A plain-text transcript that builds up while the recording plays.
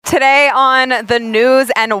Today on the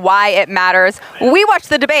news and why it matters, we watched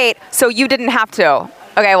the debate, so you didn't have to.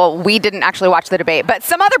 Okay, well, we didn't actually watch the debate, but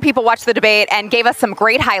some other people watched the debate and gave us some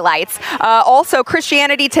great highlights. Also,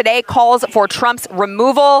 Christianity Today calls for Trump's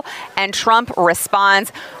removal, and Trump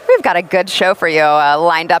responds. We've got a good show for you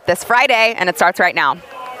lined up this Friday, and it starts right now.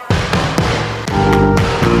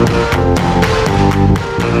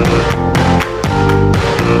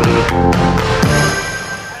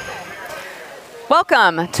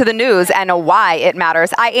 Welcome to the news and why it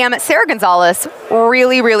matters. I am Sarah Gonzalez,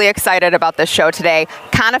 really excited about this show today.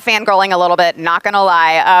 Kind of fangirling a little bit, not going to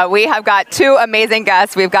lie. We have got two amazing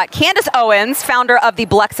guests. We've got Candace Owens, founder of the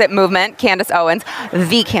Blexit movement. Candace Owens,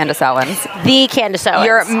 the Candace Owens. The Candace Owens.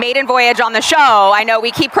 Your maiden voyage on the show. I know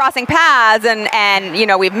we keep crossing paths and you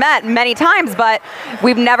know, we've met many times, but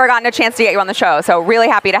we've never gotten a chance to get you on the show. So really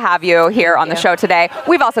happy to have you here on the show today.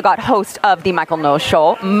 We've also got host of the Michael Knowles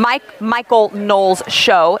Show, Michael Knowles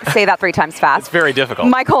Show. Say that 3 times fast. It's very difficult.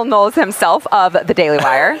 Michael Knowles himself of the Daily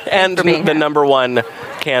Wire. And the number one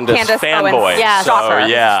Candace fanboy. Owens. Yeah, stalker.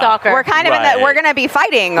 Yeah. Stalker. We're kind of in that, we're going to be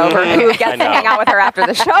fighting over who gets to hang out with her after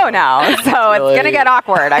the show now. So it's going to get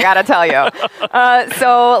awkward, I got to tell you.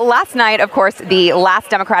 So last night, of course, the last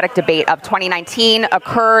Democratic debate of 2019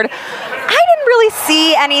 occurred. I didn't really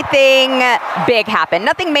see anything big happen.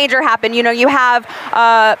 Nothing major happened. You know, you have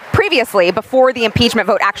previously, before the impeachment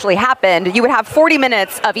vote actually happened, you would have 40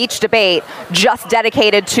 minutes of each debate just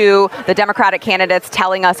dedicated to the Democratic candidates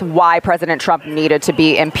telling us why President Trump needed to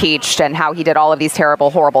be impeached and how he did all of these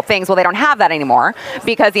terrible, horrible things. Well, they don't have that anymore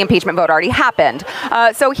because the impeachment vote already happened.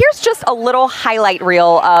 So here's just a little highlight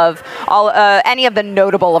reel of any of the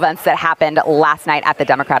notable events that happened last night at the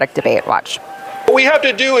Democratic debate. Watch. What we have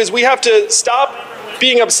to do is we have to stop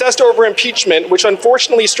being obsessed over impeachment, which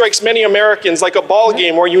unfortunately strikes many Americans like a ball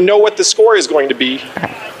game where you know what the score is going to be,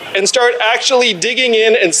 and start actually digging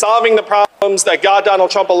in and solving the problems that got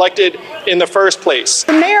Donald Trump elected in the first place.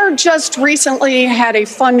 The mayor just recently had a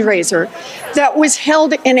fundraiser that was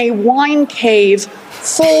held in a wine cave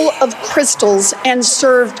full of crystals and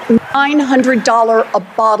served $900 a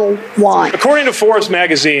bottle wine. According to Forbes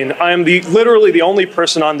magazine, I am literally the only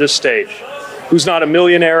person on this stage who's not a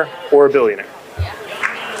millionaire or a billionaire.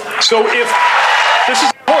 So if this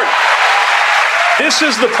is important, this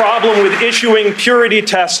is the problem with issuing purity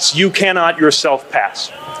tests you cannot yourself pass.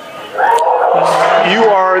 You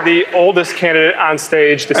are the oldest candidate on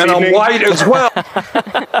stage this evening. And I'm white as well.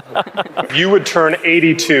 You would turn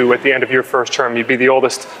 82 at the end of your first term. You'd be the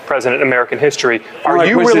oldest president in American history. Are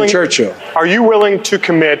you willing, Churchill. Are you willing to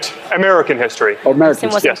commit American history? Oh,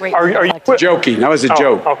 American history. Yes. Are you joking? That was a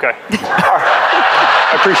joke. Okay.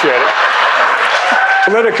 I appreciate it.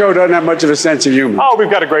 Politico doesn't have much of a sense of humor. Oh, we've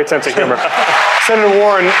got a great sense of humor. Senator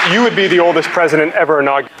Warren, you would be the oldest president ever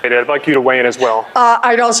inaugurated. I'd like you to weigh in as well.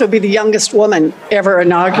 I'd also be the youngest woman ever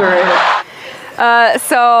inaugurated.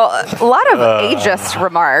 So a lot of ageist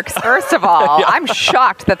remarks. First of all, I'm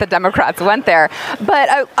shocked that the Democrats went there. But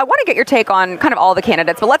I want to get your take on kind of all the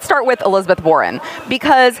candidates. But let's start with Elizabeth Warren,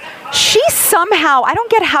 because she somehow, I don't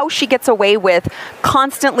get how she gets away with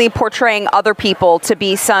constantly portraying other people to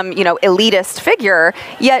be some, you know, elitist figure.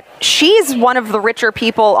 Yet she's one of the richer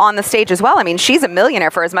people on the stage as well. I mean, she's a millionaire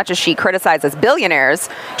for as much as she criticizes billionaires.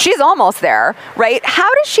 She's almost there, right? How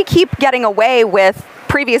does she keep getting away with,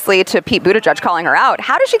 previously to Pete Buttigieg calling her out,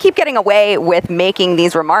 how does she keep getting away with making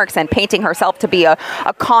these remarks and painting herself to be a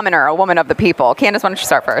commoner, a woman of the people? Candace, why don't you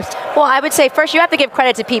start first? Well, I would say first you have to give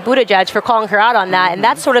credit to Pete Buttigieg for calling her out on that. And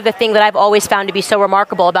that's sort of the thing that I've always found to be so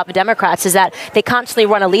remarkable about the Democrats is that they constantly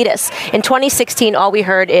run elitists. In 2016, all we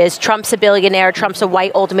heard is Trump's a billionaire, Trump's a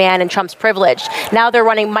white old man, and Trump's privileged. Now they're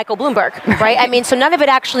running Michael Bloomberg, right? I mean, so none of it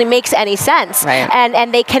actually makes any sense. Right.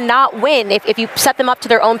 And they cannot win. If you set them up to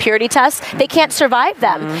their own purity tests, they can't survive them.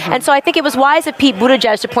 And so I think it was wise of Pete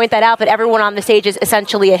Buttigieg to point that out, that everyone on the stage is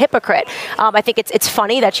essentially a hypocrite. I think it's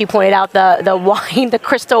funny that she pointed out the wine, the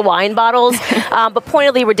crystal wine bottles, but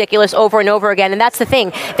pointedly ridiculous over and over again. And that's the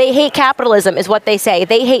thing. They hate capitalism is what they say.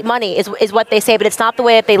 They hate money is what they say, but it's not the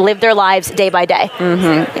way that they live their lives day by day.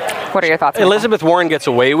 What are your thoughts? Elizabeth Warren gets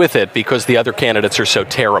away with it because the other candidates are so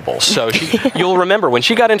terrible. So you'll remember when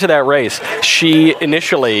she got into that race, she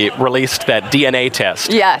initially released that DNA test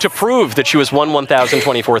to prove that she was 1/1000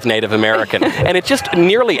 1,024th Native American. And it just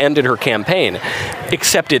nearly ended her campaign,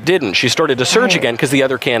 except it didn't. She started to surge again because the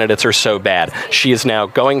other candidates are so bad. She is now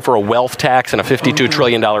going for a wealth tax and a $52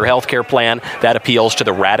 trillion health care plan that appeals to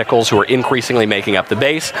the radicals who are increasingly making up the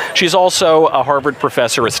base. She's also a Harvard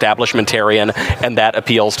professor, establishmentarian, and that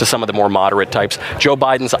appeals to some of the more moderate types. Joe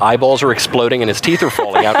Biden's eyeballs are exploding and his teeth are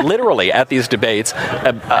falling out, literally, at these debates.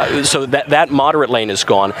 So that moderate lane is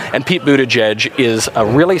gone. And Pete Buttigieg is a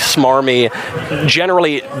really smarmy,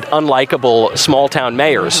 generally unlikable small-town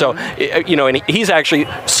mayor. So, and he's actually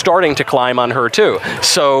starting to climb on her, too.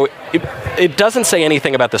 So it doesn't say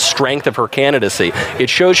anything about the strength of her candidacy. It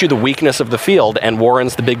shows you the weakness of the field, and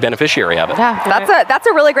Warren's the big beneficiary of it. Yeah, that's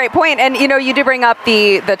a really great point. And, you do bring up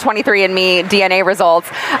the 23andMe DNA results.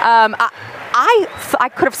 I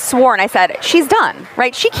could have sworn I said, she's done,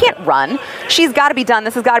 right? She can't run. She's got to be done.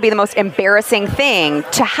 This has got to be the most embarrassing thing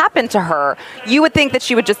to happen to her. You would think that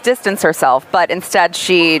she would just distance herself, but instead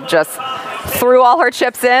she just threw all her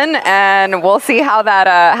chips in, and we'll see how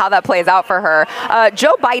that plays out for her.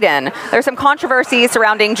 Joe Biden, there's some controversy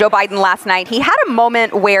surrounding Joe Biden last night. He had a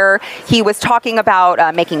moment where he was talking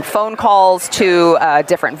about making phone calls to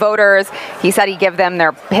different voters. He said he'd give them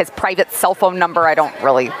his private cell phone number. I don't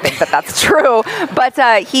really think that that's true. But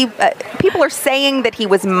people are saying that he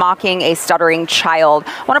was mocking a stuttering child.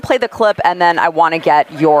 I want to play the clip, and then I want to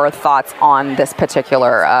get your thoughts on this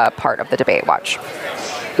particular part of the debate. Watch.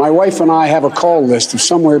 My wife and I have a call list of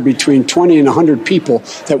somewhere between 20 and 100 people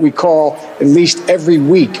that we call at least every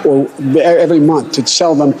week or every month to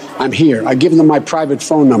tell them I'm here. I give them my private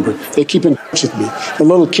phone number. They keep in touch with me. The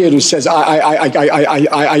little kid who says I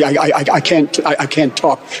can't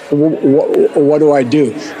talk. What do I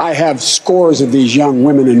do? I have scores of these young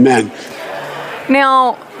women and men.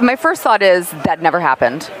 Now, my first thought is that never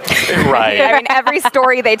happened. Right. I mean, every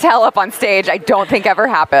story they tell up on stage, I don't think ever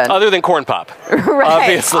happened. Other than Corn Pop.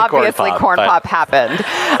 Right. Obviously Corn Pop happened.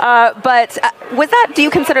 But do you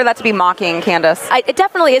consider that to be mocking, Candace? It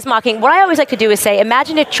definitely is mocking. What I always like to do is say,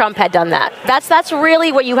 imagine if Trump had done that. That's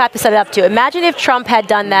really what you have to set it up to. Imagine if Trump had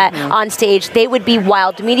done that on stage. They would be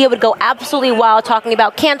wild. The media would go absolutely wild, talking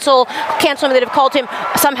about canceling that have called him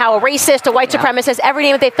somehow a racist, a white supremacist, every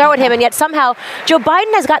name that they throw at him. And yet somehow Joe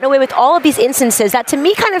Biden has gotten away with all of these instances that to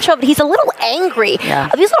me kind of show that he's a little angry. Yeah.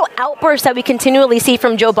 These little outbursts that we continually see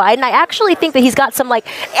from Joe Biden, I actually think that he's got some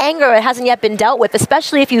anger that hasn't yet been dealt with,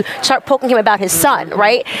 especially if you start poking him about his son,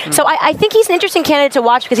 right? So I think he's an interesting candidate to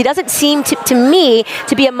watch because he doesn't seem to me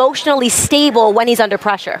to be emotionally stable when he's under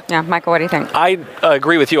pressure. Yeah, Michael, what do you think? I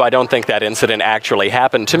agree with you. I don't think that incident actually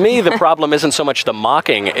happened. To me, the problem isn't so much the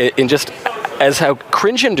mocking in just as how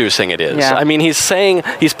cringe-inducing it is. Yeah. I mean, he's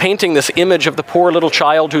painting this image of the poor little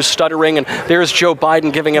child who's stuttering, and there's Joe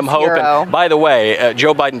Biden giving him hope. And by the way,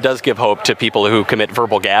 Joe Biden does give hope to people who commit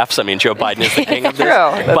verbal gaffes. I mean, Joe Biden is the king of this.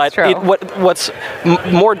 But what's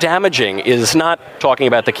more damaging is not talking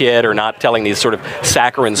about the kid or not telling these sort of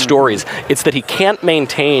saccharine stories. It's that he can't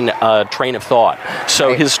maintain a train of thought.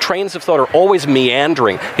 So his trains of thought are always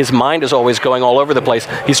meandering. His mind is always going all over the place.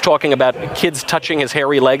 He's talking about kids touching his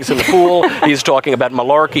hairy legs in the pool. He's talking about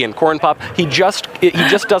malarkey and Corn Pop. He just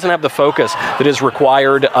doesn't have the focus that is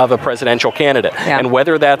required of a presidential candidate. Yeah. And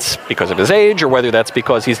whether that's because of his age or whether that's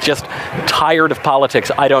because he's just tired of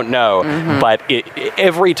politics, I don't know. But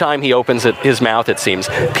every time he opens his mouth, it seems,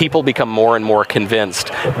 people become more and more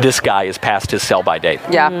convinced this guy is past his sell-by date.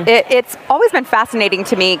 Yeah, it's always been fascinating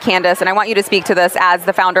to me, Candace, and I want you to speak to this as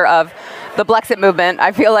the founder of the Blexit movement.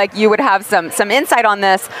 I feel like you would have some insight on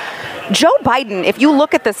this. Joe Biden, if you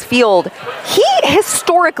look at this field, he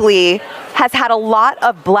historically has had a lot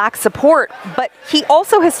of black support, but he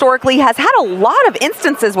also historically has had a lot of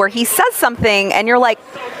instances where he says something and you're like,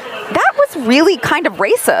 that was really kind of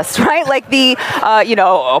racist, right? Like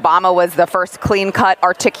Obama was the first clean-cut,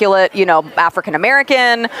 articulate,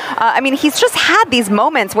 African-American. I mean, he's just had these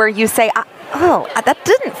moments where you say, that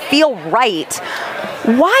didn't feel right.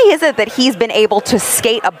 Why is it that he's been able to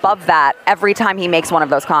skate above that every time he makes one of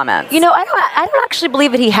those comments? I don't actually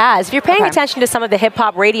believe that he has. If you're paying attention to some of the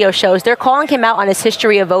hip-hop radio shows, they're calling him out on his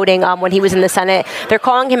history of voting when he was in the Senate. They're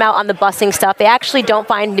calling him out on the busing stuff. They actually don't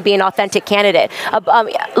find him to be an authentic candidate.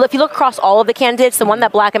 If you look across all of the candidates, the one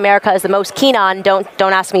that Black America is the most keen on, don't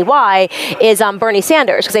ask me why, is Bernie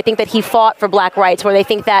Sanders, because they think that he fought for black rights, where they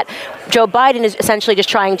think that Joe Biden is essentially just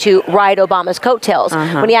trying to ride Obama's coattails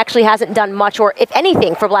when he actually hasn't done much, or if anything,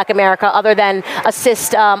 anything for Black America other than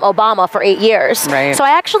assist Obama for 8 years. Right. So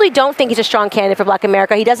I actually don't think he's a strong candidate for Black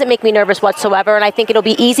America. He doesn't make me nervous whatsoever, and I think it'll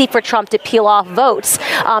be easy for Trump to peel off votes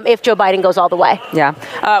if Joe Biden goes all the way. Yeah.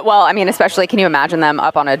 Well, I mean, especially, can you imagine them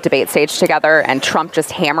up on a debate stage together and Trump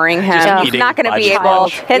just hammering him? Just He's not going to be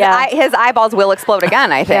child. able. His eyeballs will explode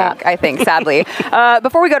again, I think. I think, sadly.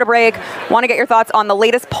 Before we go to break, want to get your thoughts on the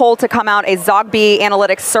latest poll to come out, a Zogby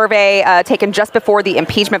Analytics survey taken just before the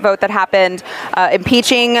impeachment vote that happened.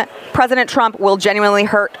 Impeaching President Trump will genuinely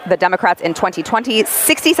hurt the Democrats in 2020.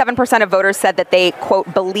 67% of voters said that they,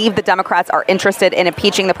 quote, believe the Democrats are interested in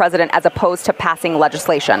impeaching the president as opposed to passing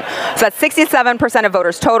legislation. So that's 67% of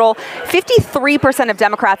voters total. 53% of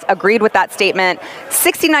Democrats agreed with that statement.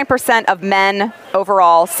 69% of men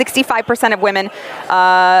overall, 65% of women,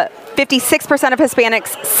 56% of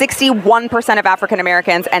Hispanics, 61% of African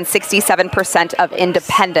Americans, and 67% of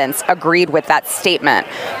independents agreed with that statement.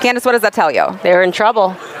 Candace, what does that tell you? They're in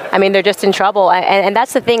trouble. I mean, they're just in trouble. And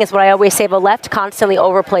that's the thing, is what I always say, the left constantly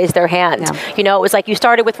overplays their hand. Yeah. You know, it was like you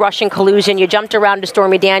started with Russian collusion, you jumped around to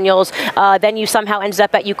Stormy Daniels, then you somehow ended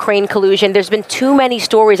up at Ukraine collusion. There's been too many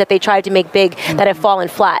stories that they tried to make big that have fallen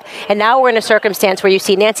flat. And now we're in a circumstance where you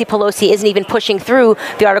see Nancy Pelosi isn't even pushing through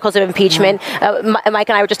the articles of impeachment. Mike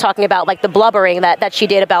and I were just talking about like the blubbering that she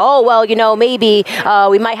did about, oh, well, you know, maybe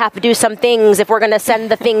we might have to do some things if we're going to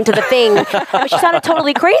send the thing to the thing. I mean, she sounded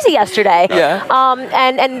totally crazy yesterday. Yeah.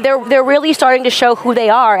 And they're really starting to show who they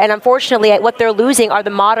are. And unfortunately, what they're losing are the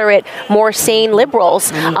moderate, more sane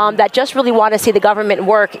liberals that just really want to see the government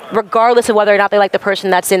work, regardless of whether or not they like the person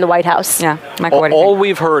that's in the White House. Yeah. Michael, all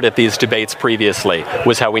we've heard at these debates previously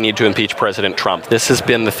was how we need to impeach President Trump. This has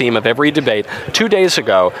been the theme of every debate. 2 days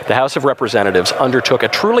ago, the House of Representatives undertook a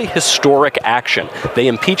truly historic action. They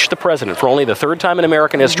impeached the president for only the third time in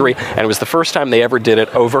American history, and it was the first time they ever did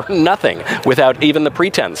it over nothing, without even the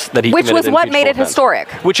pretense that he committed impeachable offense. Which was what made it historic.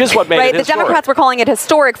 Which is what made it historic. The Democrats were calling it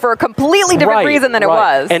historic for a completely different reason than it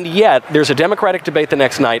was. And yet, there's a Democratic debate the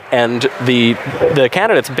next night, and the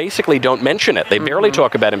candidates basically don't mention it. They barely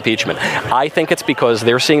talk about impeachment. I think it's because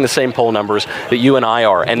they're seeing the same poll numbers that you and I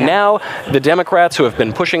are. And now, the Democrats who have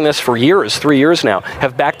been pushing this for years, 3 years now,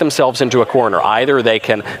 have backed themselves into a corner. Either they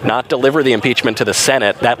can not deliver the impeachment to the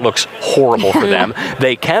Senate. That looks horrible for them.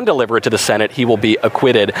 They can deliver it to the Senate. He will be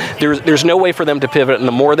acquitted. There's no way for them to pivot, and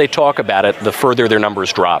the more they talk about it, the further their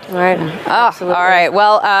numbers drop. Right. All right.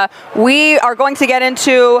 Well, we are going to get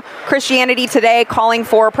into Christianity Today calling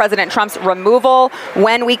for President Trump's removal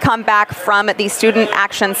when we come back from the Student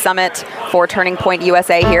Action Summit for Turning Point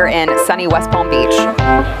USA here in sunny West Palm Beach.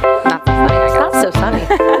 Not so sunny.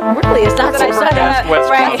 Really, it's not so sunny.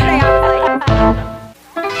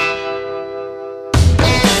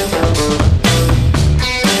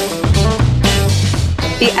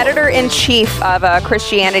 The editor-in-chief of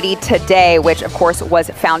Christianity Today, which, of course,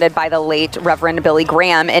 was founded by the late Reverend Billy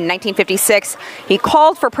Graham in 1956, he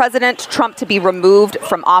called for President Trump to be removed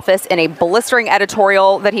from office in a blistering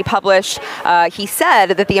editorial that he published. He said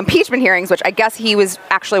that the impeachment hearings, which I guess he was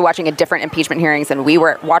actually watching a different impeachment hearings than we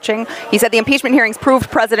were watching, he said the impeachment hearings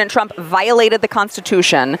proved President Trump violated the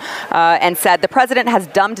Constitution and said the president has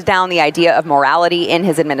dumbed down the idea of morality in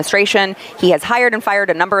his administration. He has hired and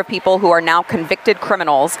fired a number of people who are now convicted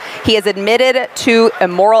criminals. He has admitted to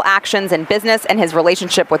immoral actions in business and his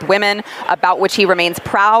relationship with women, about which he remains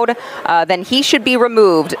proud. Then he should be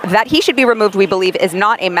removed. That he should be removed, we believe, is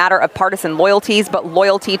not a matter of partisan loyalties, but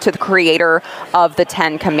loyalty to the creator of the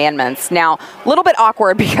Ten Commandments. Now, a little bit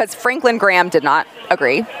awkward because Franklin Graham did not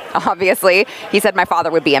agree, obviously. He said, my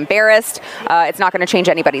father would be embarrassed. It's not going to change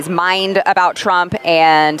anybody's mind about Trump.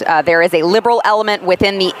 And there is a liberal element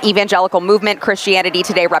within the evangelical movement. Christianity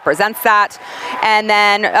Today represents that. And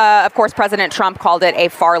then, of course, President Trump called it a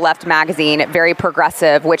far-left magazine, very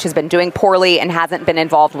progressive, which has been doing poorly and hasn't been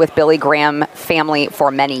involved with Billy Graham family for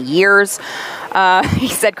many years. He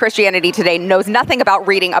said Christianity Today knows nothing about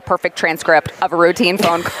reading a perfect transcript of a routine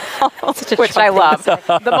phone call, which I love.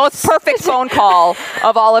 The most perfect phone call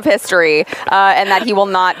of all of history, and that he will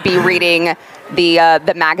not be reading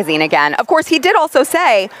the magazine again. Of course, he did also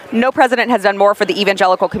say, no president has done more for the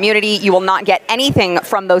evangelical community. You will not get anything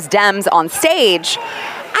from those Dems on stage.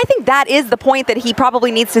 I think that is the point that he probably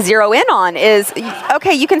needs to zero in on is,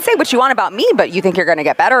 okay, you can say what you want about me, but you think you're going to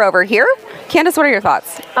get better over here? Candace, what are your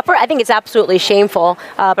thoughts? I think it's absolutely shameful,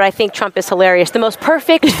 but I think Trump is hilarious. The most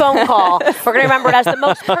perfect phone call. We're going to remember it as the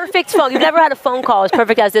most perfect phone. You've never had a phone call as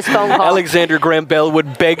perfect as this phone call. Alexander Graham Bell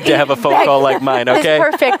would beg to have a phone call like mine, okay?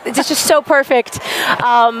 It's perfect. It's just so perfect.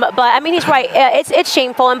 But, I mean, he's right. It's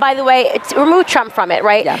shameful. And by the way, remove Trump from it,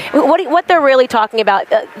 right? Yeah. What they're really talking about,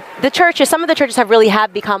 some of the churches have really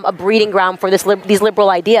become a breeding ground for these liberal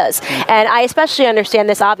ideas. And I especially understand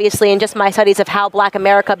this, obviously, in just my studies of how Black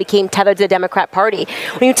America became tethered to the Democrat Party.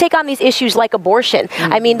 When you take on these issues like abortion,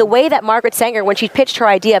 I mean, the way that Margaret Sanger, when she pitched her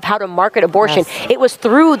idea of how to market abortion, it was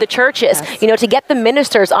through the churches, to get the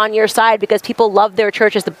ministers on your side, because people love their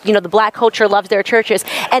churches, the Black culture loves their churches,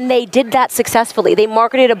 and they did that successfully. They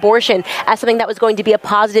marketed abortion as something that was going to be a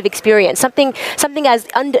positive experience, something as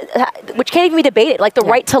which can't even be debated, like the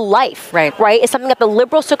right to life, right? Is something that the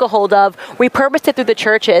liberals took a hold of, repurposed it through the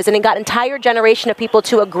churches, and it got an entire generation of people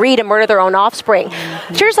to agree to murder their own offspring.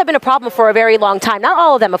 Churches have been a problem for a very long time. Not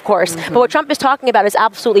all of them, of course, but what Trump is talking about is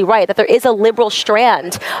absolutely right, that there is a liberal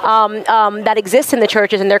strand that exists in the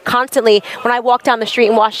churches, and they're constantly, when I walk down the street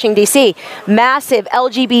in Washington, D.C., massive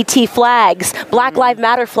LGBT flags, Black Lives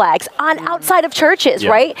Matter flags on outside of churches,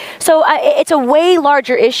 right? So it's a way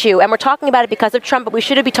larger issue, and we're talking about it because of Trump, but we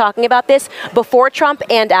should be talking about this before Trump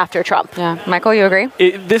and after Trump. Yeah. Michael, you agree?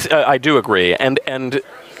 I do agree, and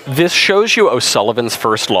this shows you O'Sullivan's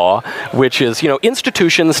first law, which is,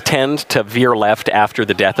 institutions tend to veer left after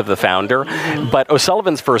the death of the founder, but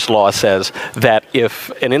O'Sullivan's first law says that if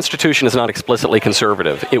an institution is not explicitly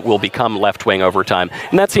conservative, it will become left-wing over time.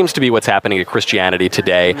 And that seems to be what's happening to Christianity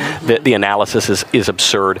today. The analysis is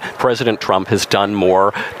absurd. President Trump has done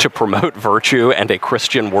more to promote virtue and a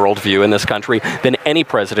Christian worldview in this country than any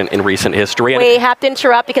president in recent history. We have to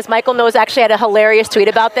interrupt because Michael Knowles actually had a hilarious tweet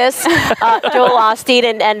about this. Joel Osteen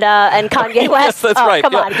and Kanye West. Yes, that's right.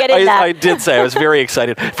 Come on, get in that. I did say I was very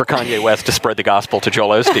excited for Kanye West to spread the gospel to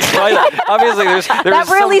Joel Osteen. So obviously, there's that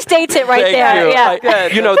really states it right there.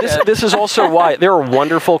 Yeah. This is also why there are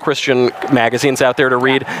wonderful Christian magazines out there to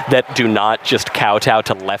read that do not just kowtow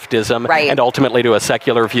to leftism and ultimately to a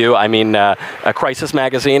secular view. I mean, Crisis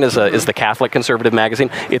Magazine is the Catholic conservative magazine.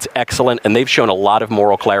 It's excellent, and they've shown a lot of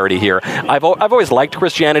moral clarity here. I've always liked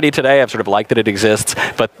Christianity Today. I've sort of liked that it exists,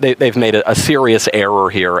 but they've made a serious error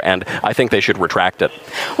here, and I think they should retract it.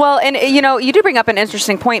 Well, and you do bring up an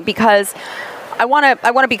interesting point, because I want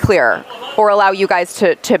to be clear, or allow you guys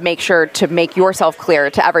to make sure to make yourself clear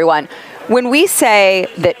to everyone. When we say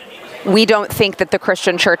that we don't think that the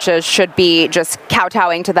Christian churches should be just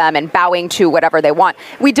kowtowing to them and bowing to whatever they want,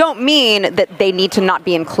 we don't mean that they need to not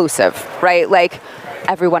be inclusive, right? Like,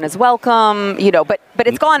 everyone is welcome, but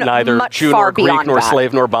it's gone neither much Jew far nor Greek, beyond nor that.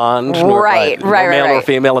 slave nor bond, nor male nor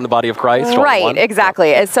female in the body of Christ. Right,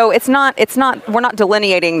 exactly. And so it's not. We're not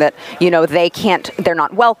delineating that they're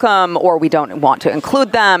not welcome, or we don't want to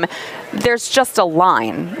include them. There's just a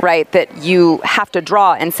line, right, that you have to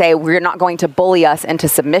draw and say, we're not going to bully us into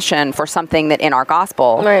submission for something that in our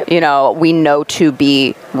gospel, we know to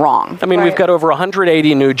be wrong. I mean, we've got over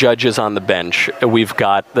 180 new judges on the bench. We've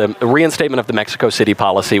got the reinstatement of the Mexico City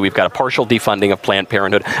policy. We've got a partial defunding of Planned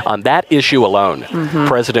Parenthood. On that issue alone,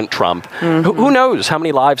 President Trump, who knows how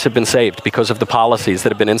many lives have been saved because of the policies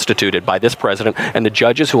that have been instituted by this president and the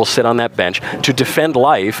judges who will sit on that bench to defend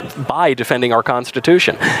life by defending our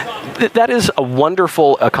Constitution. That is a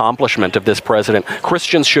wonderful accomplishment of this president.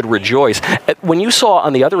 Christians should rejoice. When you saw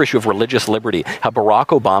on the other issue of religious liberty how Barack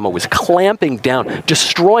Obama was clamping down,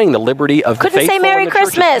 destroying the liberty of the faithful. Couldn't say Merry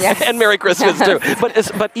Christmas. And Merry Christmas too.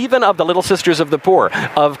 But even of the Little Sisters of the Poor,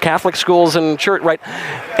 of Catholic schools and church, right?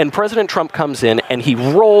 And President Trump comes in and he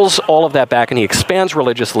rolls all of that back and he expands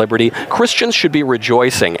religious liberty. Christians should be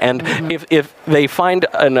rejoicing. And if they find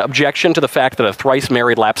an objection to the fact that a thrice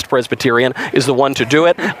married lapsed Presbyterian is the one to do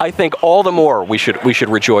it, I think all the more we should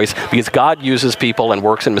rejoice, because God uses people and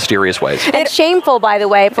works in mysterious ways. It's shameful, by the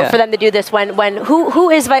way, for them to do this when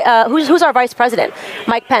who's our vice president?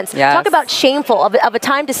 Mike Pence. Yes. Talk about shameful of a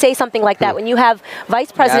time to say something like that when you have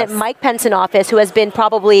Vice President Mike Pence in office, who has been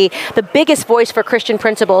probably the biggest voice for Christian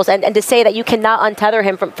principles, and to say that you cannot untether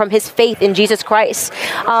him from his faith in Jesus Christ.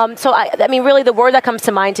 So I mean, really, the word that comes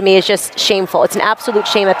to mind to me is just shameful. It's an absolute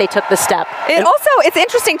shame that they took the step. It's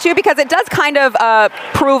interesting too, because it does kind of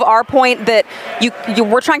prove our point that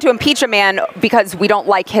we're trying to impeach a man because we don't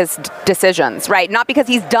like his decisions, right? Not because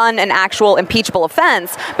he's done an actual impeachable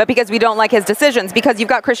offense, but because we don't like his decisions. Because you've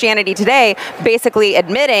got Christianity Today basically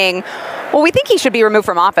admitting, well, we think he should be removed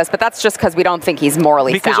from office, but that's just because we don't think he's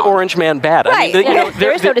morally sound. Because Orange Man bad. Right. I mean,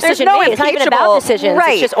 there is no decision made. It's not even about decisions.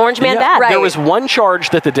 Right. It's just Orange Man bad. Right. There was one charge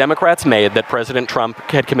that the Democrats made that President Trump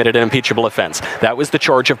had committed an impeachable offense. That was the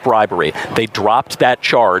charge of bribery. They dropped that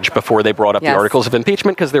charge before they brought up the articles of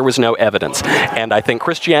impeachment because there was no evidence. And I think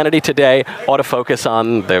Christianity Today ought to focus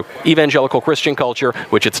on the evangelical Christian culture,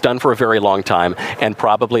 which it's done for a very long time, and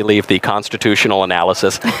probably leave the constitutional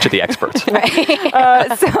analysis to the experts.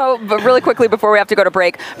 But really really quickly before we have to go to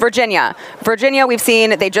break. Virginia, we've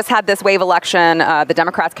seen they just had this wave election. The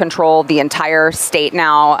Democrats control the entire state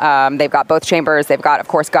now. They've got both chambers. They've got, of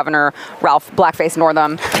course, Governor Ralph Blackface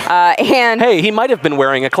Northam. And hey, he might have been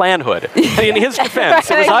wearing a Klan hood. In his defense,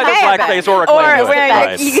 it was either blackface or a Klan hood.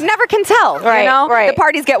 Right. You never can tell. Right, you know, right. The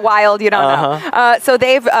parties get wild. You don't know. So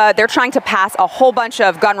they're trying to pass a whole bunch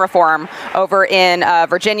of gun reform over in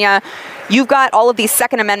Virginia. You've got all of these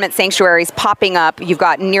Second Amendment sanctuaries popping up. You've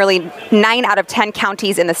got nearly 9 out of 10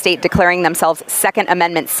 counties in the state declaring themselves Second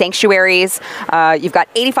Amendment sanctuaries. You've got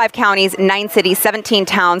 85 counties, 9 cities, 17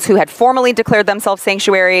 towns who had formally declared themselves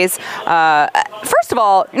sanctuaries. First of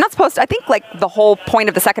all, you're not supposed to, I think like the whole point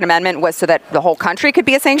of the Second Amendment was so that the whole country could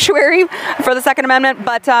be a sanctuary for the Second Amendment.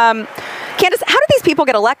 But Candace, how did these people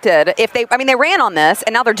get elected? If they ran on this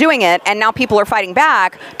and now they're doing it and now people are fighting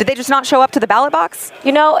back. Did they just not show up to the ballot box?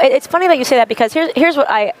 You know, it's funny that you say that because here's what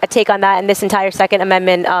I take on that and this entire Second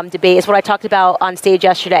Amendment debate is what I talked about on stage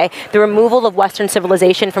yesterday. The removal of Western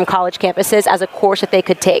civilization from college campuses as a course that they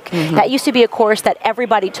could take. That used to be a course that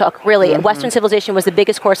everybody took, really. Western civilization was the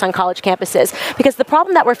biggest course on college campuses because the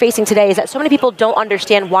problem that we're facing today is that so many people don't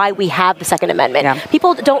understand why we have the Second Amendment. Yeah.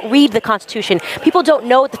 People don't read the Constitution. People don't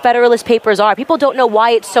know what the Federalist Papers are. People don't know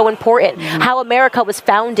why it's so important, how America was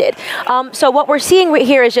founded. So what we're seeing right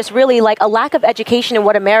here is just really like a lack of education in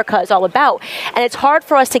what America is all about. And it's hard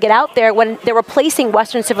for us to get out there when they're replacing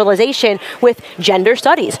Western civilization with gender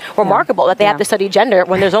studies. Remarkable that they have to study gender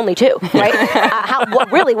when there's only 2,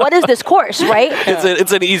 right? What is this course, right?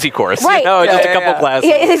 It's an easy course, right? You know, just a couple classes.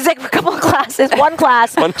 Yeah, it's like a couple of classes, one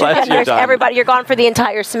class, one class, genders, you're done. everybody, you're gone for the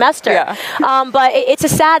entire semester. Yeah. But it's a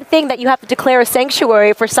sad thing that you have to declare a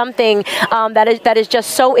sanctuary for something that is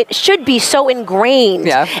just so, it should be so ingrained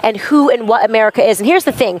in who and what America is. And here's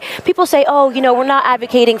the thing. People say, oh, you know, we're not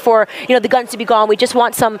advocating for, you know, the guns to be gone. We just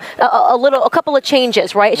want a couple of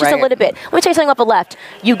changes, right? It's just a little bit. Let me tell you something up the left.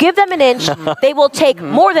 You give them an inch, they will take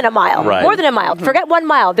more than a mile. Right. More than a mile. Forget 1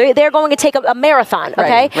 mile. They're going to take a marathon,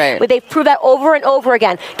 okay? Right. They've proved that over and over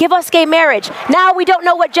again. Give us gay marriage. Now we don't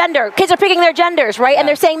know what gender. Kids are picking their genders, right? And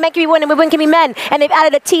they're saying men can be women, women can be men. And they've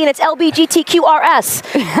added a T and it's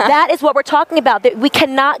LBGTQRS. That is what we're talking about. That we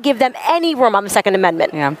cannot give them any room on the Second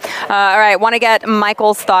Amendment. Yeah. All right. Want to get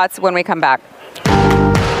Michael's thoughts when we come back.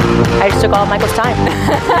 I just took all of Michael's time.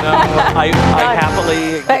 No, I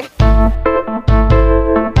happily...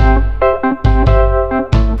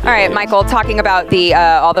 All right, Michael, talking about the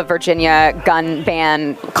all the Virginia gun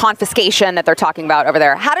ban confiscation that they're talking about over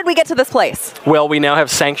there. How did we get to this place? Well, we now have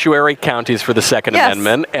sanctuary counties for the Second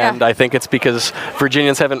Amendment, and I think it's because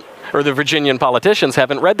Virginians haven't, or the Virginian politicians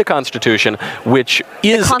haven't read the Constitution, which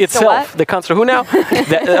is itself the Constitution. Who now?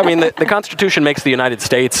 The Constitution makes the United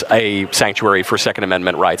States a sanctuary for Second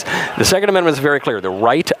Amendment rights. The Second Amendment is very clear. The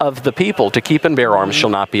right of the people to keep and bear arms shall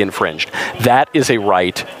not be infringed. That is a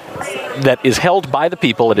right that is held by the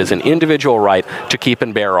people. It is an individual right to keep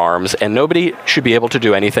and bear arms, and nobody should be able to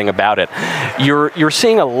do anything about it. You're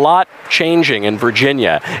seeing a lot changing in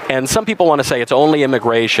Virginia, and some people want to say it's only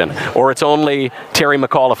immigration, or it's only Terry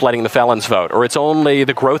McAuliffe letting the felons vote, or it's only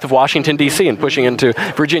the growth of Washington, D.C. and pushing into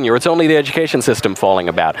Virginia, or it's only the education system falling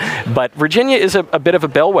about. But Virginia is a bit of a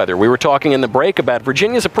bellwether. We were talking in the break about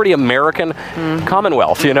Virginia's a pretty American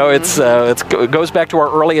commonwealth. You know, it goes back to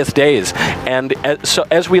our earliest days, and so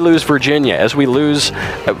as we lose Virginia, as we lose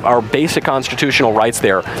our basic constitutional rights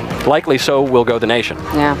there, likely so will go the nation.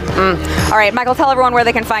 Yeah. All right, Michael, tell everyone where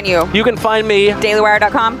they can find you. You can find me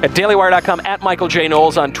dailywire.com. At dailywire.com, at Michael J.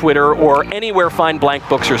 Knowles on Twitter, or anywhere fine blank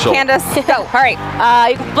books are sold. Candace, go. All right.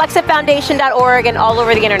 BlexitFoundation.org and all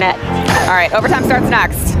over the internet. All right, Overtime starts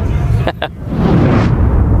next.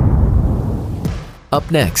 Up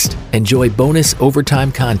next, enjoy bonus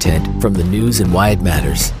Overtime content from the news and why it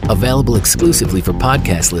matters. Available exclusively for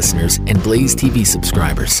podcast listeners and Blaze TV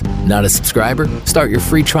subscribers. Not a subscriber? Start your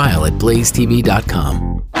free trial at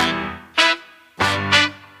blazetv.com.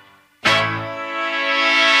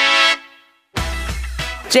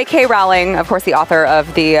 J.K. Rowling, of course, the author of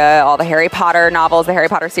all the Harry Potter novels, the Harry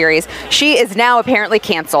Potter series, she is now apparently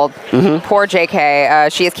canceled. Poor J.K.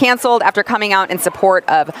 She is canceled after coming out in support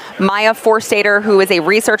of Maya Forstater, who is a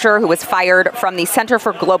researcher who was fired from the Center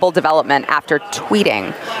for Global Development after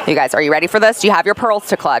tweeting. You guys, are you ready for this? Do you have your pearls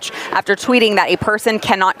to clutch? After tweeting that a person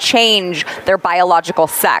cannot change their biological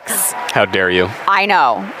sex. How dare you? I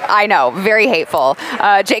know. Very hateful.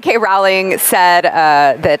 J.K. Rowling said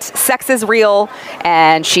that sex is real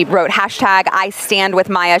and and she wrote hashtag I stand with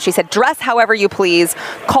Maya. She said, dress however you please,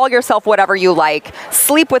 call yourself whatever you like,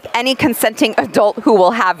 sleep with any consenting adult who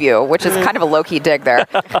will have you, which is kind of a low-key dig there.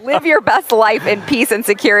 Live your best life in peace and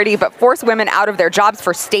security, but force women out of their jobs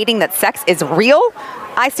for stating that sex is real.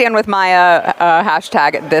 I stand with Maya,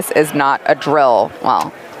 hashtag this is not a drill. Well,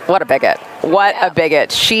 what a bigot. What a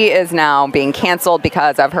bigot. She is now being canceled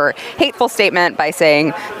because of her hateful statement by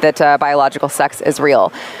saying that biological sex is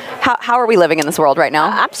real. How are we living in this world right now?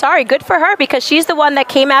 I'm sorry. Good for her, because she's the one that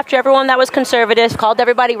came after everyone that was conservative, called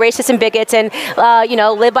everybody racist and bigots, and,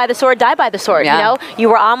 live by the sword, die by the sword. Yeah. You know, you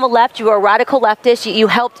were on the left. You were a radical leftist. You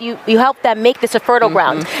helped them make this a fertile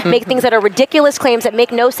ground, make things that are ridiculous claims that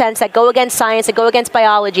make no sense, that go against science, that go against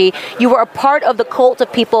biology. You were a part of the cult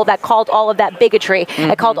of people that called all of that bigotry,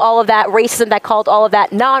 that called all of that racism, that called all of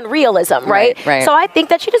that non-realism, right? So I think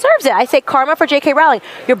that she deserves it. I say karma for J.K. Rowling.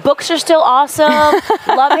 Your books are still awesome.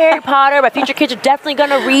 Love Harry Potter. My future kids are definitely going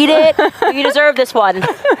to read it. You deserve this one.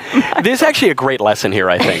 There's actually a great lesson here,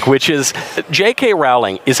 I think, which is J.K.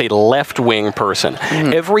 Rowling is a left-wing person.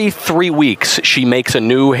 Every 3 weeks, she makes a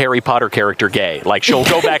new Harry Potter character gay. Like, she'll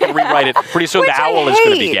go back and rewrite it. Pretty soon the owl is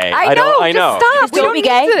going to be gay. I know.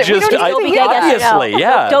 Just stop. Be gay? Obviously,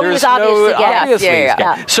 yeah. Dobie was obviously gay.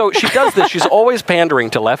 Obviously, so she does this. She's always pandering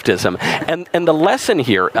to leftism. And the lesson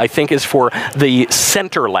here, I think, is for the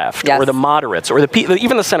center left or the moderates or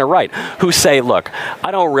even the center right, who say, look,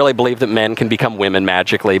 I don't really believe that men can become women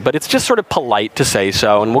magically, but it's just sort of polite to say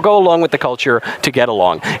so, and we'll go along with the culture to get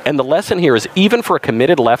along. And the lesson here is, even for a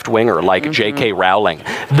committed left-winger like J.K. Rowling,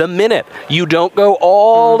 the minute you don't go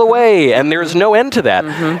all the way, and there's no end to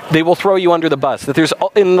that, they will throw you under the bus. That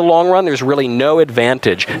in the long run, there's really no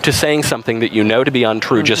advantage to saying something that you know to be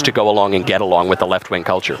untrue just to go along and get along with the left-wing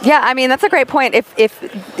culture. Yeah, I mean, that's a great point.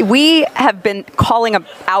 If we have been calling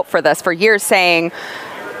out for this for years, saying,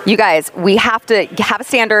 you guys, we have to have a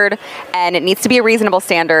standard, and it needs to be a reasonable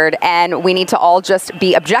standard, and we need to all just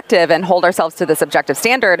be objective and hold ourselves to this objective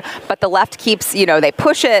standard. But the left keeps, they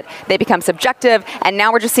push it, they become subjective, and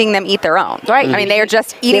now we're just seeing them eat their own. Right. I mean, they are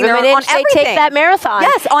just eating their own on everything. They take that marathon.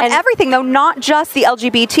 Yes, on everything, though, not just the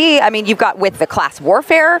LGBT. I mean, you've got with the class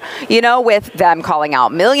warfare, with them calling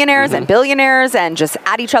out millionaires and billionaires and just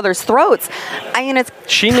at each other's throats. I mean, it's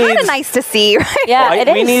kind of nice to see, right? Yeah, it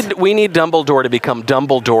is. We need Dumbledore to become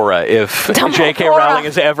Dumbledore if J.K. Rowling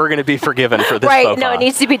is ever going to be forgiven for this faux pas. No, it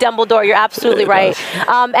needs to be Dumbledore. You're absolutely right.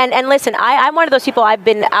 And listen, I'm one of those people. I've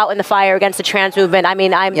been out in the fire against the trans movement. I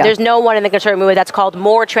mean, there's no one in the conservative movement that's called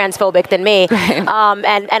more transphobic than me.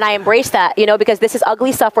 And I embrace that, because this is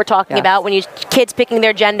ugly stuff we're talking about. When kids picking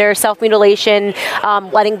their gender, self-mutilation,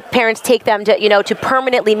 letting parents take them to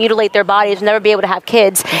permanently mutilate their bodies and never be able to have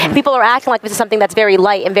kids. People are acting like this is something that's very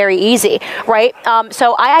light and very easy, right?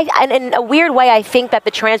 So and in a weird way, I think that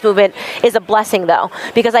the trans movement is a blessing, though,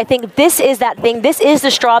 because I think this is that thing. This is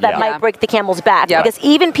the straw that might break the camel's back. Because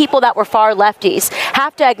even people that were far lefties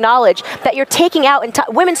have to acknowledge that you're taking out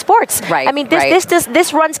women's sports. Right. I mean,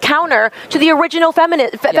 this runs counter to the original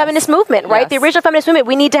feminist movement, right? The original feminist movement.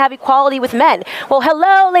 We need to have equality with men. Well,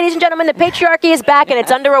 hello, ladies and gentlemen. The patriarchy is back, and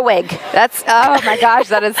it's under a wig. That's oh my gosh,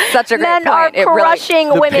 that is such a great Men point. are crushing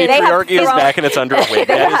women. The patriarchy is back, and it's under a wig.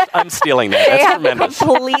 I'm stealing that. They That's have tremendous.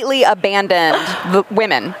 completely abandoned the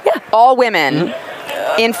women. All women.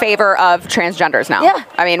 In favor of transgenders now. Yeah.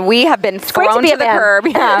 I mean, we have been thrown to the curb.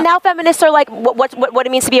 Yeah. Now feminists are like, what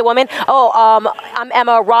it means to be a woman? I'm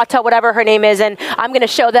Emma Rata, whatever her name is, and I'm going to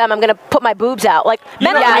show them. I'm going to put my boobs out. Like,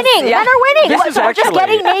 men are winning. Yeah. Men are winning. We're just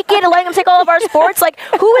getting naked and letting them take all of our sports. Like,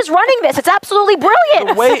 who is running this? It's absolutely brilliant.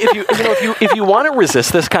 The way, if you want to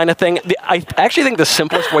resist this kind of thing, I actually think the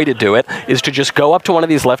simplest way to do it is to just go up to one of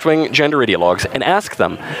these left-wing gender ideologues and ask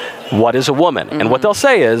them, what is a woman? And what they'll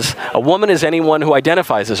say is, a woman is anyone who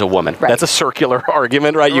identifies as a woman. Right. That's a circular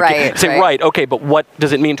argument, right? You can say, okay, but what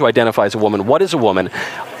does it mean to identify as a woman? What is a woman?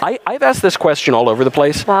 I've asked this question all over the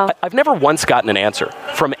place. Wow. I've never once gotten an answer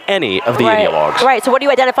from any of the ideologues. Right, so what are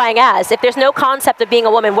you identifying as? If there's no concept of being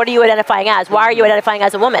a woman, what are you identifying as? Why are you identifying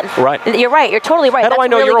as a woman? Right. You're right, you're totally right. How do I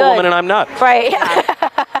know you're a woman and I'm not? Right.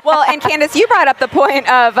 Well, and Candace, you brought up the point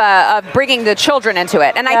of bringing the children into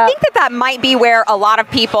it. And I think that might be where a lot of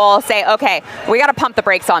people say, okay, we got to pump the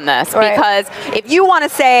brakes on this. Right. Because if you want to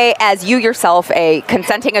say, as you yourself, a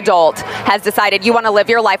consenting adult, has decided you want to live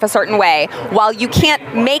your life a certain way, while you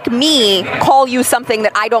can't make me call you something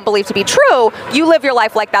that I don't believe to be true, you live your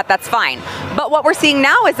life like that, that's fine. But what we're seeing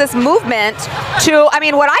now is this movement to,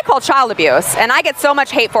 what I call child abuse. And I get so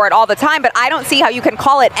much hate for it all the time, but I don't see how you can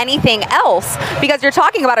call it anything else, because you're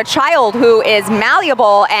talking about about a child who is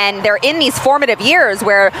malleable and they're in these formative years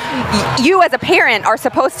where you as a parent are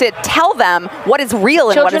supposed to tell them what is real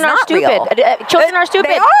and what is not real. Children are stupid.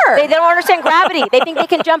 They are. They don't understand gravity. They think they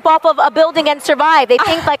can jump off of a building and survive. They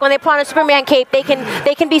think like when they put on a Superman cape, they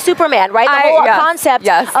can be Superman, right? The whole concept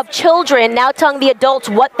of children now telling the adults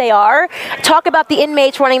what they are. Talk about the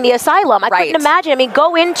inmates running the asylum. I couldn't imagine. I mean,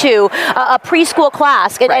 go into a preschool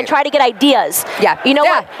class and try to get ideas. Yeah. You know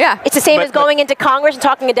what? Yeah. It's the same as going into Congress and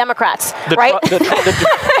talking to Democrats, right?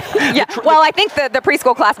 Well, I think the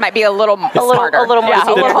preschool class might be a little smarter. A little more.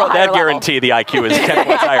 That guarantee the IQ is 10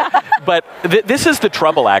 points higher. But this is the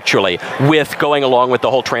trouble, actually, with going along with the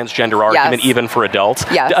whole transgender argument, even for adults.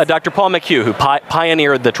 Yes. Dr. Paul McHugh, who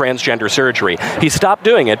pioneered the transgender surgery, he stopped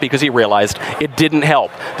doing it because he realized it didn't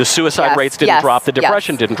help. The suicide rates didn't drop, the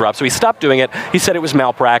depression didn't drop, so he stopped doing it. He said it was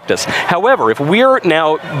malpractice. However, if we're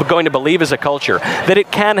now going to believe as a culture that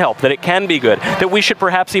it can help, that it can be good, that we should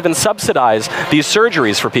perhaps even subsidize these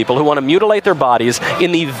surgeries for people who want to mutilate their bodies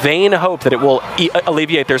in the vain hope that it will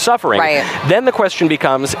alleviate their suffering, then the question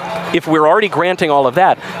becomes, if we're already granting all of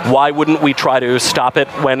that, why wouldn't we try to stop it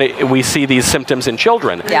when we see these symptoms in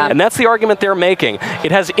children? And that's the argument they're making.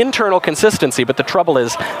 It has internal consistency, but the trouble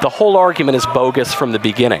is the whole argument is bogus from the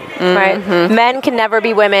beginning. Right. Men can never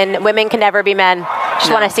be women. Women can never be men.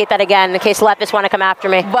 Just want to state that again in case leftists want to come after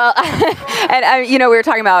me. Well, and we were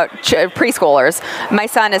talking about preschoolers. My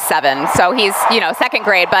son is 7, so he's second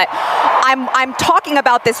grade. But I'm talking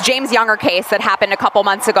about this James Younger case that happened a couple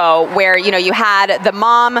months ago, where you had the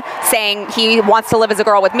mom saying he wants to live as a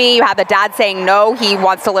girl with me. You had the dad saying no, he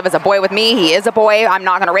wants to live as a boy with me. He is a boy. I'm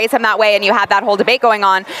not going to raise him that way. And you had that whole debate going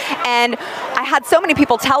on. And I had so many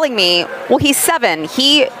people telling me, well, he's 7.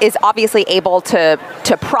 He is obviously able to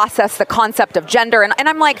process the concept of gender. And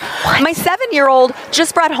I'm like, my 7-year-old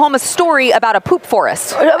just brought home a story about a poop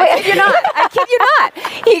forest. I kid you not. I kid you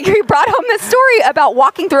not. He brought home this story about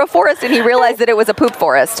walking through a forest and he realized that it was a poop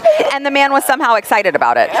forest. And the man was somehow excited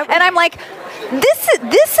about it. And I'm like,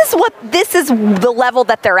 this is the level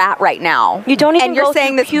that they're at right now. You don't even and you're go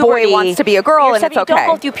saying through this puberty. boy wants to be a girl, and it's okay. You don't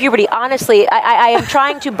go through puberty. Honestly, I am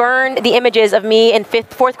trying to burn the images of me in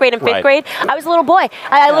 4th grade and 5th grade. I was a little boy.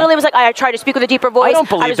 I literally was like, I tried to speak with a deeper voice. I don't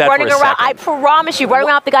believe I was that running for a around. second. I promise you, running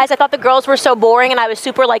around with the guys. I thought the girls were so boring, and I was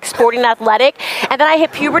super sporty and athletic. And then I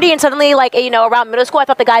hit puberty, and suddenly, around middle school, I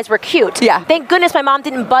thought the guys were cute. Yeah. Thank goodness my mom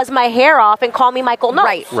didn't buzz my hair off and call me Michael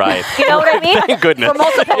Knowles. Right. You know what I mean? Thank goodness. For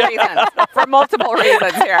multiple reasons. For multiple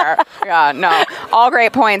reasons here. Yeah, no. All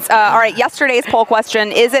great points. All right, yesterday's poll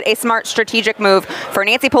question, is it a smart strategic move for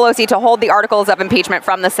Nancy Pelosi to hold the articles of impeachment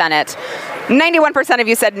from the Senate? 91% of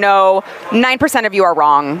you said no. 9% of you are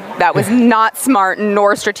wrong. That was not smart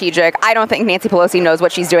nor strategic. I don't think Nancy Pelosi knows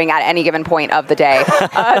what she's doing at any given point of the day.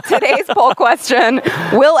 Today's poll question,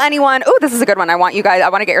 will anyone, this is a good one. I want to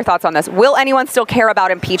get your thoughts on this. Will anyone still care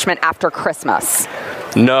about impeachment after Christmas?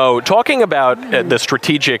 No. Talking about the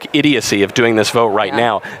strategic idiocy of doing this vote right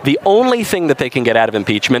now, the only thing that they can get out of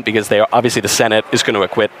impeachment, because obviously the Senate is going to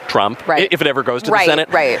acquit Trump, if it ever goes to the Senate,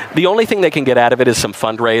 the only thing they can get out of it is some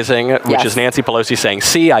fundraising, which is Nancy Pelosi saying,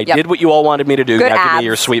 see, I did what you all wanted me to do, good now ads. give me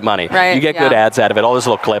your sweet money. Right. You get good ads out of it, all those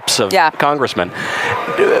little clips of congressmen.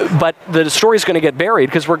 But the story's going to get buried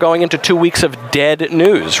because we're going into 2 weeks of dead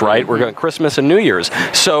news, right? We're going Christmas and New Year's.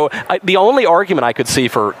 So the only argument I could see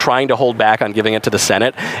for trying to hold back on giving it to the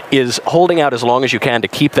Senate is holding out as long as you can to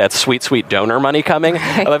keep that sweet, sweet donor money coming.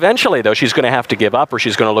 Eventually, though, she's going to have to give up or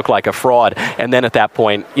she's going to look like a fraud. And then at that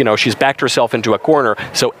point, she's backed herself into a corner,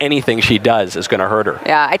 so anything she does is going to hurt her.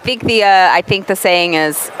 Yeah, I think the saying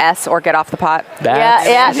is S or get off the pot. There you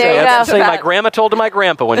go. That's the thing my grandma told to my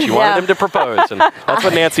grandpa when she wanted him to propose. And that's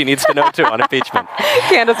what Nancy needs to know, too, on impeachment.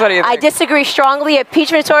 Candace, what do you think? I disagree strongly.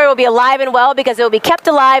 Impeachment story will be alive and well because it will be kept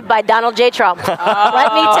alive by Donald J. Trump.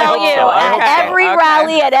 Let me tell you, at every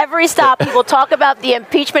rally, at every stop, people talk about the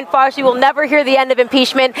impeachment farce. You will never hear the end of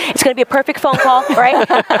impeachment. It's going to be a perfect phone call, right?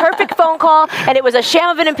 Perfect phone call, and it was a sham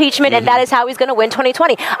of an impeachment, and that is how he's going to win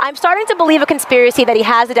 2020. I'm starting to believe a conspiracy that he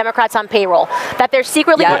has the Democrats on payroll, that they're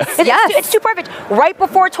secretly... It's too perfect. Right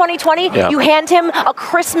before 2020, you hand him a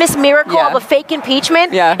Christmas miracle of a fake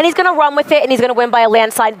impeachment, and he's going to run with it, and he's going to win by a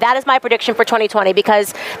landslide. That is my prediction for 2020,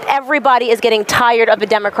 because everybody is getting tired of the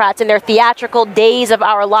Democrats and their theatrical days of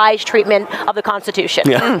our lies treatment of the Constitution.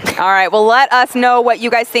 All right, well, let us know what you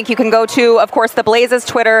guys think. You can go to, of course, The Blaze's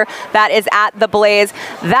Twitter. That is at The Blaze.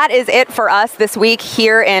 That is it for us this week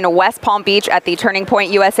here in West Palm Beach at the Turning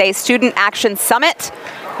Point USA Student Action Summit.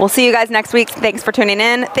 We'll see you guys next week. Thanks for tuning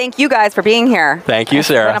in. Thank you guys for being here. Thank you,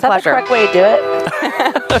 Sarah. Is that the correct way to do it?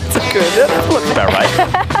 That's good. That looks about right.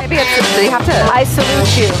 Maybe it's, you have to... I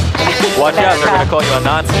salute you. Watch out, they're going to call you a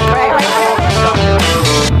Nazi.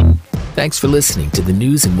 Thanks for listening to the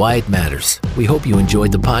news and why it matters. We hope you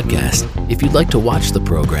enjoyed the podcast. If you'd like to watch the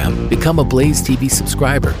program, become a Blaze TV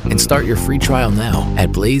subscriber and start your free trial now at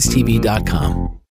blazetv.com.